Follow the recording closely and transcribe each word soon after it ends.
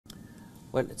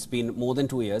Well, it's been more than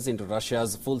 2 years into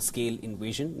Russia's full-scale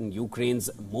invasion, and Ukraine's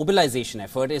mobilization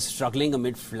effort is struggling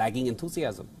amid flagging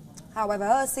enthusiasm. However,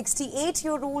 a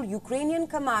 68-year-old Ukrainian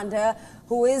commander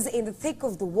who is in the thick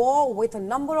of the war with a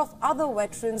number of other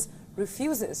veterans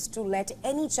refuses to let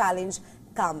any challenge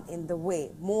come in the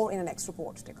way. More in the next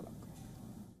report. Take a look.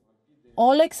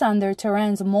 Alexander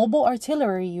Taran's mobile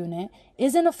artillery unit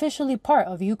isn't officially part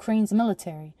of Ukraine's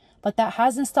military, but that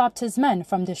hasn't stopped his men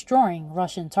from destroying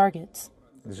Russian targets.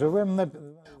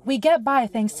 We get by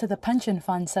thanks to the pension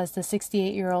fund, says the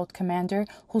 68-year-old commander,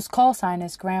 whose call sign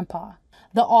is Grandpa.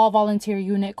 The all-volunteer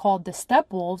unit called the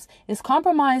Steppe Wolves is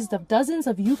comprised of dozens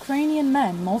of Ukrainian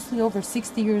men, mostly over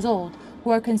 60 years old,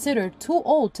 who are considered too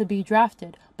old to be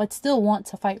drafted, but still want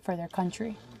to fight for their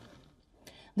country.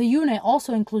 The unit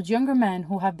also includes younger men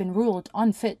who have been ruled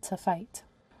unfit to fight.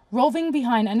 Roving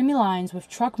behind enemy lines with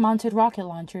truck-mounted rocket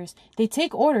launchers, they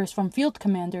take orders from field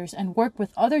commanders and work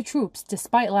with other troops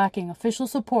despite lacking official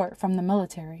support from the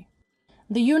military.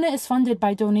 The unit is funded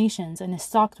by donations and is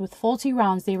stocked with faulty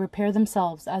rounds they repair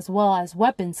themselves, as well as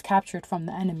weapons captured from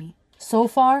the enemy. So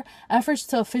far, efforts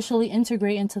to officially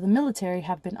integrate into the military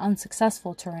have been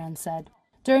unsuccessful, Taran said.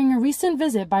 During a recent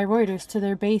visit by Reuters to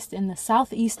their base in the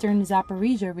southeastern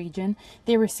Zaporizhia region,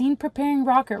 they were seen preparing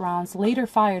rocket rounds later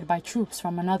fired by troops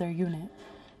from another unit.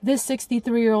 This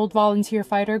 63-year-old volunteer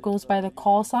fighter goes by the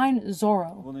call sign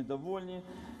Zorro.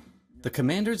 The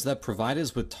commanders that provide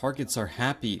us with targets are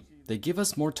happy. They give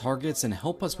us more targets and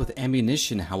help us with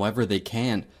ammunition however they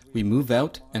can. We move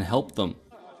out and help them.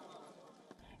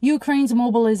 Ukraine's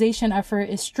mobilization effort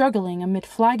is struggling amid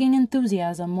flagging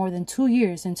enthusiasm more than 2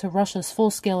 years into Russia's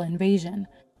full-scale invasion.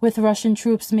 With Russian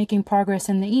troops making progress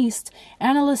in the east,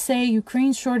 analysts say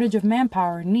Ukraine's shortage of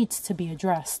manpower needs to be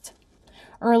addressed.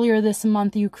 Earlier this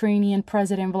month, Ukrainian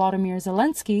President Volodymyr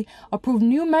Zelensky approved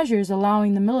new measures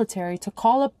allowing the military to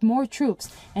call up more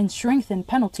troops and strengthen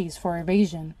penalties for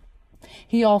evasion.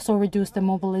 He also reduced the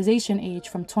mobilization age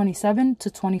from 27 to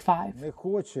 25.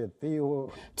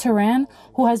 Taran,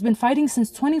 who has been fighting since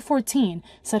 2014,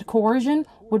 said coercion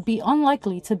would be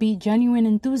unlikely to beat genuine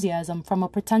enthusiasm from a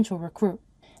potential recruit.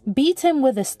 Beat him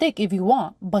with a stick if you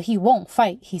want, but he won't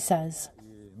fight, he says.